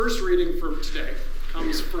reading for today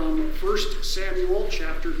comes from 1 Samuel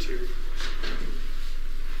chapter 2.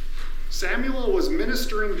 Samuel was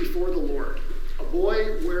ministering before the Lord, a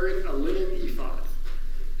boy wearing a linen ephod.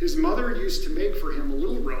 His mother used to make for him a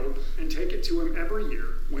little robe and take it to him every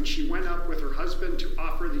year when she went up with her husband to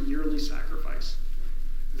offer the yearly sacrifice.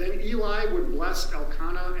 Then Eli would bless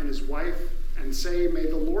Elkanah and his wife and say, "May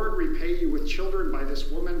the Lord repay you with children by this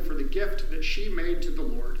woman for the gift that she made to the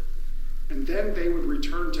Lord." And then they would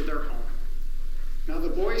return to their home. Now the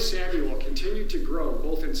boy Samuel continued to grow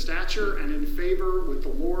both in stature and in favor with the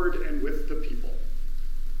Lord and with the people.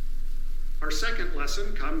 Our second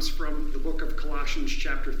lesson comes from the book of Colossians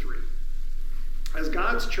chapter 3. As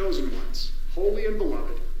God's chosen ones, holy and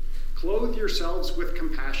beloved, clothe yourselves with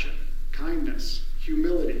compassion, kindness,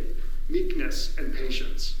 humility, meekness, and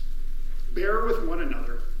patience. Bear with one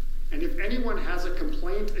another, and if anyone has a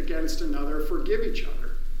complaint against another, forgive each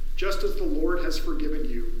other, just as the Lord has forgiven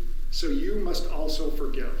you, so you must also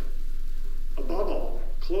forgive. Above all,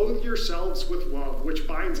 clothe yourselves with love, which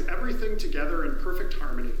binds everything together in perfect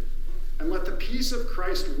harmony. And let the peace of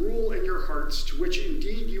Christ rule in your hearts, to which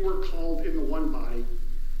indeed you were called in the one body,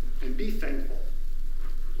 and be thankful.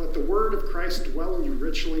 Let the word of Christ dwell in you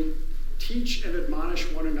richly. Teach and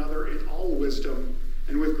admonish one another in all wisdom,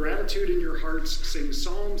 and with gratitude in your hearts sing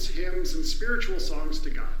psalms, hymns, and spiritual songs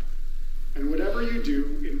to God. And whatever you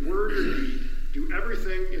do, in word or deed, do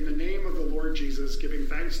everything in the name of the Lord Jesus, giving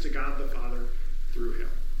thanks to God the Father through him.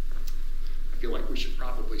 I feel like we should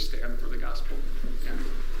probably stand for the gospel. Yeah.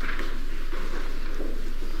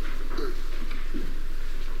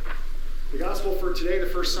 The gospel for today, the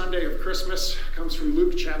first Sunday of Christmas, comes from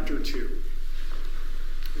Luke chapter 2.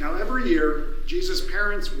 Now every year, Jesus'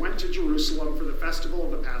 parents went to Jerusalem for the festival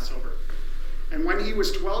of the Passover. And when he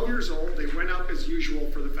was 12 years old, they went up as usual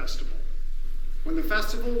for the festival. When the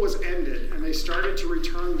festival was ended and they started to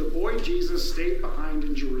return, the boy Jesus stayed behind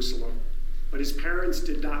in Jerusalem, but his parents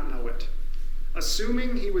did not know it.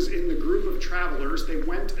 Assuming he was in the group of travelers, they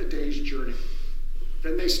went a day's journey.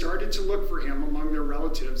 Then they started to look for him among their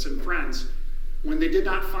relatives and friends. When they did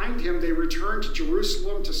not find him, they returned to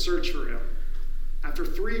Jerusalem to search for him. After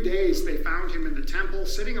 3 days, they found him in the temple,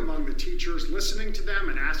 sitting among the teachers, listening to them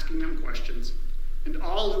and asking them questions. And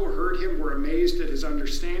all who heard him were amazed at his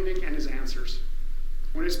understanding and his answers.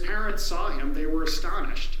 When his parents saw him, they were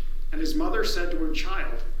astonished. And his mother said to him,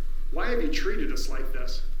 "Child, why have you treated us like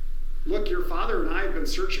this? Look, your father and I have been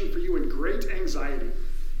searching for you in great anxiety."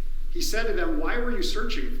 He said to them, "Why were you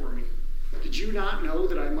searching for me? Did you not know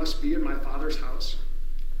that I must be in my Father's house?"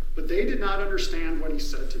 But they did not understand what he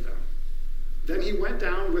said to them. Then he went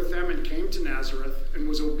down with them and came to Nazareth and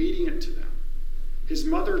was obedient to them. His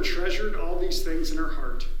mother treasured all these things in her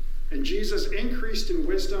heart, and Jesus increased in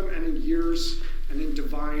wisdom and in years and in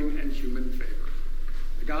divine and human favor.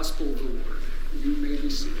 The gospel of the Lord. You may be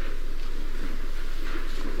seated.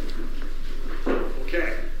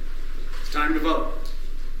 Okay, it's time to vote.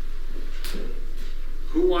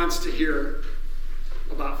 Who wants to hear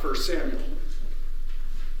about 1 Samuel?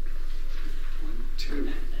 1,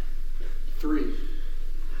 2,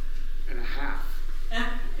 3.5.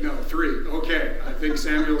 No, 3. Okay, I think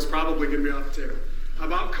Samuel's probably going to be off the table. How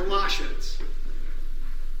about Colossians?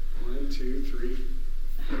 1, 2, 3,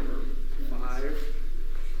 4, 5.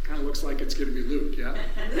 Kind of looks like it's going to be Luke, yeah?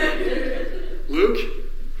 Luke?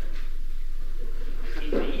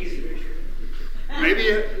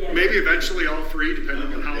 Maybe eventually all 3,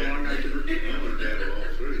 depending on how long I can. I'm going to have all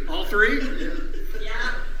 3. All 3?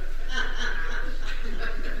 Yeah.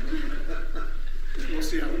 We'll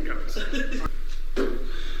see how it goes.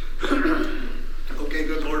 Okay,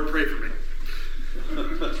 good Lord, pray for me.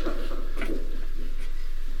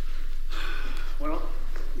 Well,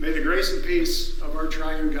 may the grace and peace of our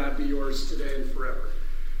triune God be yours today and forever.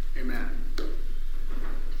 Amen.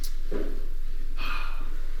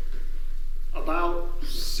 About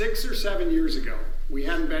 6 or 7 years ago, we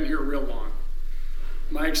hadn't been here real long,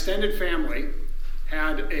 my extended family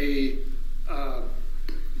had a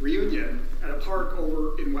reunion at a park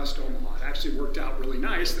over in West Omaha. It actually worked out really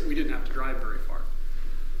nice that we didn't have to drive very far.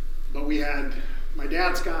 But my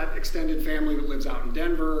dad's got extended family that lives out in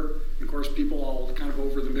Denver, and of course people all kind of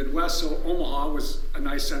over the Midwest, so Omaha was a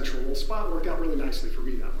nice central little spot. It worked out really nicely for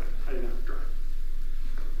me that way. I didn't have to drive.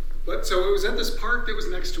 But so it was at this park that was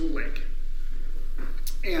next to a lake.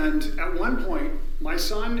 And at one point, my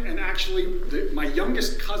son and actually my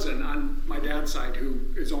youngest cousin on my dad's side, who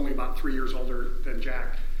is only about 3 years older than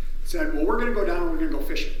Jack, said, "Well, we're going to go down and we're going to go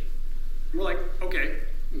fishing." And we're like, "Okay,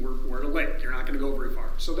 we're at a lake. You're not going to go very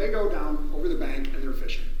far." So they go down over the bank and they're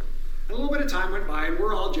fishing. And a little bit of time went by, and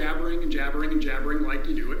we're all jabbering and jabbering and jabbering like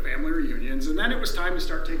you do at family reunions. And then it was time to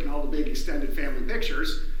start taking all the big extended family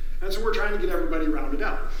pictures. And so we're trying to get everybody rounded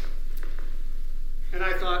up. And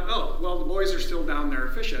I thought, oh, well, the boys are still down there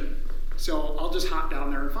fishing, so I'll just hop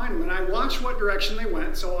down there and find them. And I watched what direction they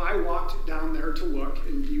went, so I walked down there to look,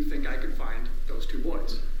 and do you think I could find those two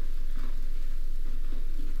boys?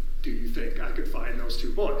 Do you think I could find those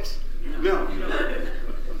two boys? No.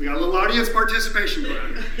 We got a little audience participation going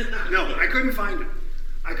on. No, I couldn't find them.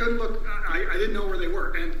 I couldn't look. I didn't know where they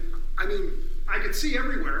were. And, I mean, I could see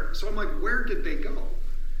everywhere, so I'm like, where did they go?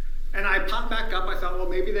 And I popped back up. I thought, well,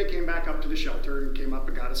 maybe they came back up to the shelter and came up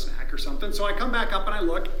and got a snack or something. So I come back up and I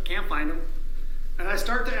look, can't find them. And I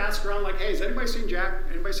start to ask around like, hey, has anybody seen Jack?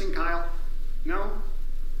 Anybody seen Kyle? No?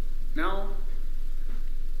 No?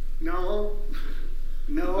 No?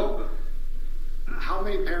 No? How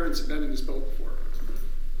many parents have been in this boat before?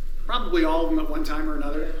 Probably all of them at one time or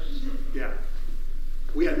another. Yeah.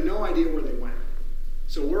 We had no idea where they went.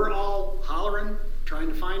 So we're all hollering, trying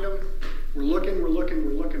to find them. We're looking.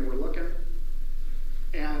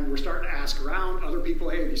 And we're starting to ask around other people,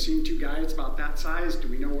 hey, have you seen two guys about that size? Do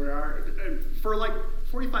we know where they are? And for like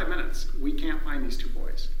 45 minutes, we can't find these two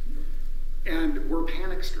boys. And we're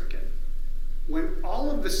panic-stricken. When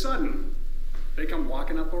all of a sudden, they come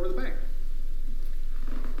walking up over the bank.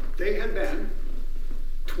 They had been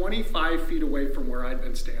 25 feet away from where I'd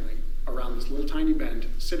been standing, around this little tiny bend,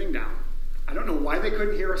 sitting down. I don't know why they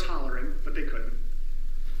couldn't hear us hollering, but they couldn't.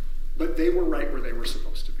 But they were right where they were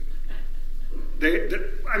supposed to be.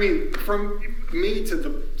 I mean, from me to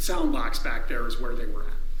the sound box back there is where they were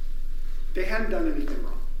at. They hadn't done anything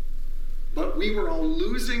wrong. But we were all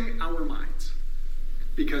losing our minds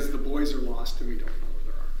because the boys are lost and we don't know where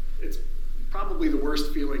they are. It's probably the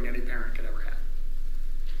worst feeling any parent could ever have.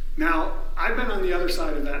 Now, I've been on the other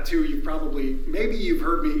side of that too. Maybe you've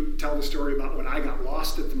heard me tell the story about when I got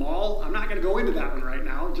lost at the mall. I'm not going to go into that one right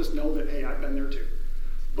now. Just know that, hey, I've been there too.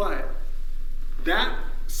 But that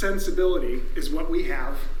sensibility is what we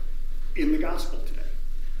have in the gospel today.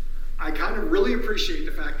 I kind of really appreciate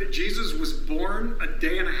the fact that Jesus was born a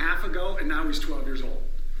day and a half ago and now he's 12 years old.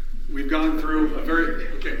 We've gone through a very,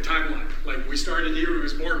 timeline. Like we started here, he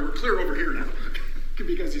was born, we're clear over here now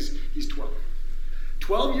because he's 12.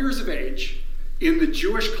 12 years of age in the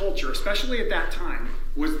Jewish culture, especially at that time,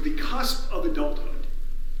 was the cusp of adulthood.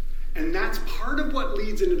 And that's part of what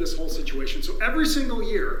leads into this whole situation. So every single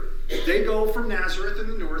year, they go from Nazareth in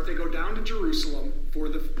the north, they go down to Jerusalem for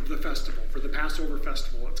the festival, for the Passover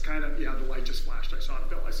festival. It's kind of, the light just flashed. I saw it,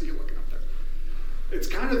 Bill. I see you looking up there. It's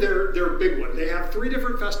kind of their big one. They have 3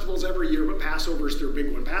 different festivals every year, but Passover is their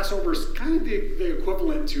big one. Passover is kind of the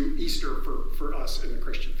equivalent to Easter for us in the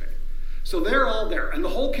Christian faith. So they're all there, and the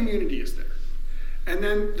whole community is there. And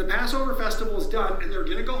then the Passover festival is done, and they're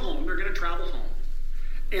going to go home. They're going to travel home.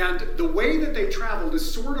 And the way that they traveled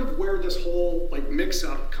is sort of where this whole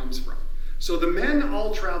mix-up comes from. So the men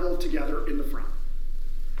all travel together in the front.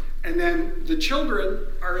 And then the children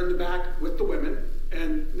are in the back with the women.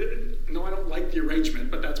 And no, I don't like the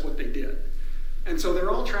arrangement, but that's what they did. And so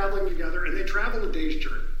they're all traveling together, and they travel a day's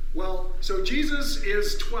journey. Well, so Jesus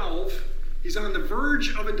is 12. He's on the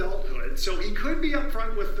verge of adulthood. So he could be up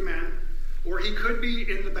front with the men, or he could be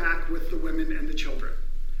in the back with the women and the children.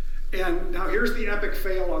 And now here's the epic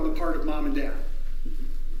fail on the part of mom and dad.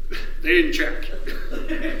 They didn't check.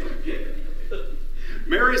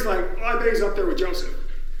 Mary's like, oh, I bet he's up there with Joseph.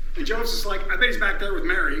 And Joseph's like, I bet he's back there with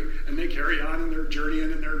Mary. And they carry on and they're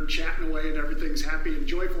journeying and they're chatting away and everything's happy and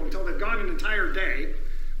joyful until they've gone an entire day,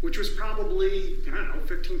 which was probably,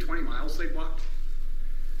 15, 20 miles they'd walked.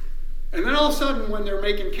 And then all of a sudden when they're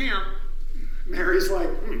making camp, Mary's like,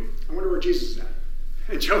 I wonder where Jesus is at.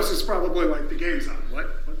 And Joseph's probably like, the game's on.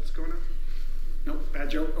 What's going on? Nope, bad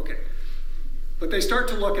joke? Okay. But they start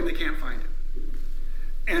to look and they can't find it.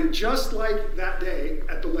 And just like that day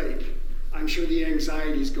at the lake, I'm sure the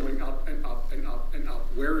anxiety is going up and up and up and up.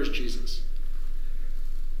 Where is Jesus?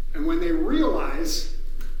 And when they realize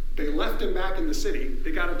they left him back in the city,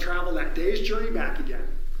 they got to travel that day's journey back again.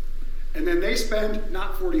 And then they spend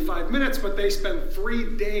not 45 minutes, but they spend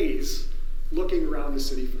 3 days looking around the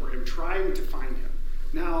city for him, trying to find him.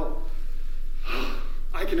 Now,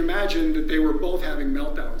 I can imagine that they were both having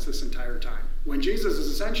meltdowns this entire time. When Jesus has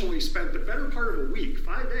essentially spent the better part of a week,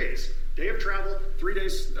 5 days, day of travel, 3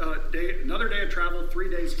 days, another day of travel, 3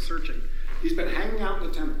 days of searching. He's been hanging out in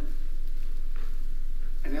the temple.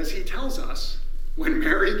 And as he tells us, when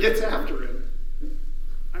Mary gets after him,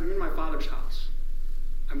 I'm in my Father's house.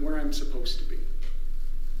 I'm where I'm supposed to be.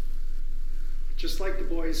 Just like the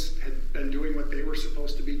boys had been doing what they were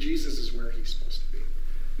supposed to be, Jesus is where he's supposed to be.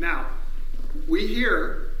 Now, we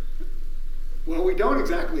hear Well, we don't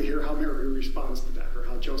exactly hear how Mary responds to that or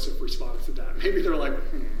how Joseph responds to that. Maybe they're like,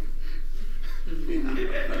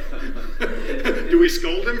 do we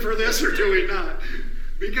scold him for this or do we not?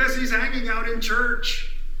 Because he's hanging out in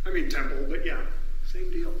church. I mean, temple, but yeah,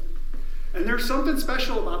 same deal. And there's something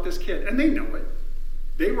special about this kid, and they know it.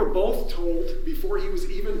 They were both told before he was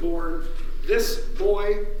even born, this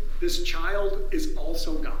boy, this child is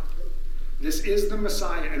also God. This is the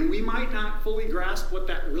Messiah. And we might not fully grasp what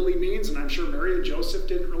that really means, and I'm sure Mary and Joseph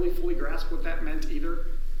didn't really fully grasp what that meant either.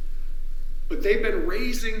 But they've been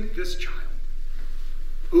raising this child,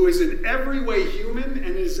 who is in every way human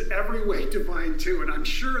and is every way divine too. And I'm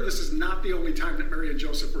sure this is not the only time that Mary and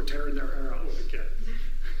Joseph were tearing their hair out with a kid.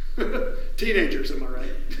 Teenagers, am I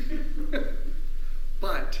right?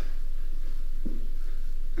 But,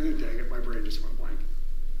 dang it, my brain just went blank.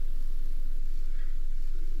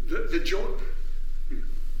 The joy.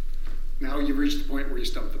 Now you've reached the point where you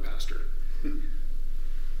stump the pastor.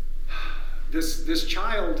 This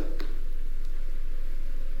child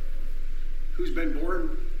who's been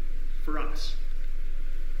born for us,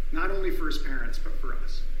 not only for his parents, but for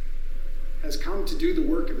us, has come to do the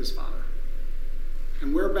work of his Father.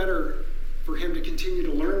 And we're better for him to continue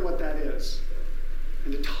to learn what that is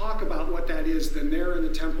and to talk about what that is than there in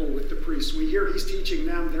the temple with the priests. We hear he's teaching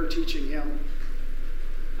them, they're teaching him.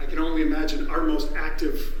 I can only imagine our most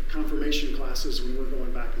active confirmation classes when we're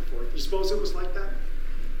going back and forth. You suppose it was like that?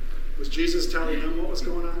 Was Jesus telling them what was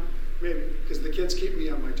going on? Maybe, because the kids keep me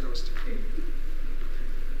on my toes too.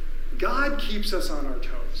 God keeps us on our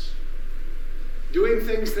toes, doing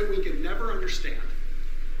things that we can never understand,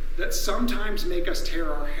 that sometimes make us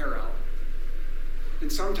tear our hair out,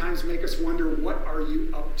 and sometimes make us wonder, what are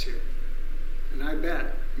you up to? And I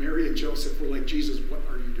bet Mary and Joseph were like, Jesus, what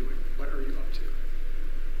are you doing? What are you up to?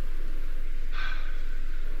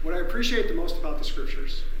 What I appreciate the most about the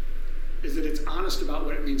scriptures is that it's honest about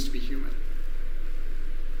what it means to be human.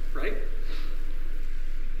 Right?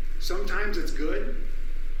 Sometimes it's good.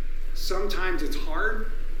 Sometimes it's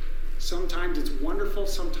hard. Sometimes it's wonderful.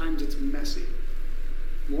 Sometimes it's messy.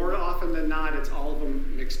 More often than not, it's all of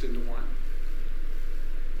them mixed into one.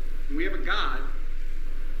 And we have a God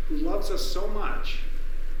who loves us so much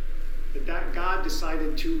that God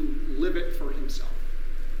decided to live it for himself.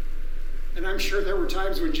 And I'm sure there were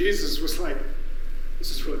times when Jesus was like,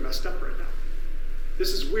 this is really messed up right now.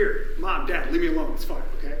 This is weird. Mom, Dad, leave me alone. It's fine,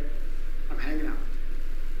 okay? I'm hanging out.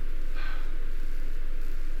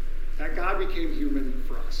 That God became human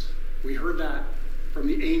for us. We heard that from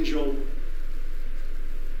the angel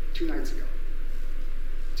 2 nights ago.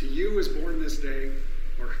 To you is born this day,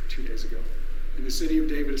 or 2 days ago, in the city of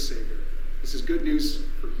David a Savior. This is good news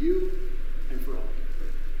for you and for all of you.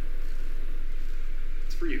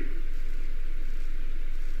 It's for you.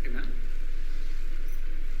 Amen?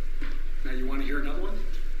 Now you want to hear another one?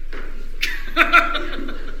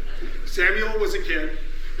 Samuel was a kid.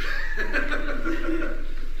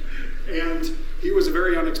 And he was a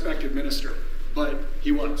very unexpected minister, but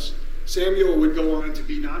he was. Samuel would go on to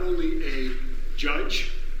be not only a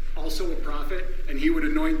judge, also a prophet, and he would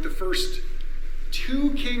anoint the first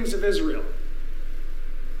 2 kings of Israel.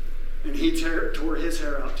 And he tore his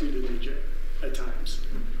hair out too, didn't he, at times?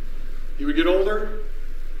 He would get older.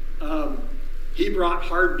 He brought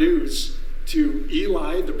hard news to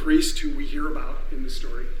Eli, the priest who we hear about in the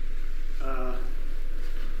story.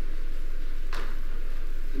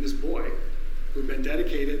 And this boy, who had been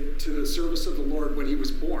dedicated to the service of the Lord when he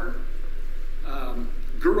was born,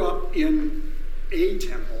 grew up in a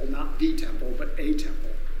temple, not the temple, but a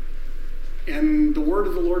temple. And the word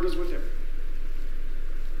of the Lord was with him.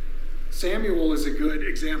 Samuel is a good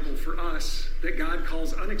example for us that God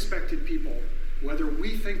calls unexpected people, whether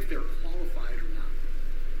we think they're qualified or not.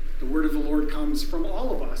 The word of the Lord comes from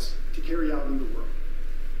all of us to carry out in the world.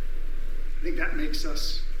 I think that makes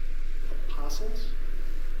us apostles.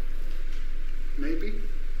 Maybe?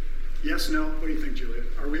 Yes, no? What do you think, Julia?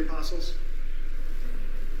 Are we apostles?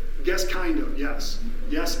 Guess kind of, yes.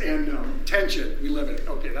 Yes and no. Tension, we live in it.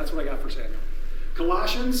 Okay, that's what I got for Samuel.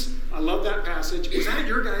 Colossians, I love that passage. Is that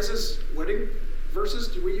your guys' wedding verses?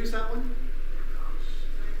 Did we use that one?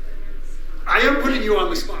 I am putting you on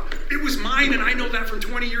the spot. It was mine, and I know that from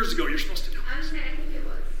 20 years ago. You're supposed to know. I think it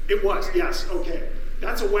was. It was, yes. Okay.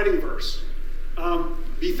 That's a wedding verse.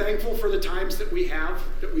 Be thankful for the times that we have,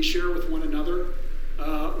 that we share with one another.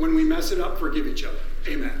 When we mess it up, forgive each other.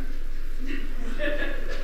 Amen.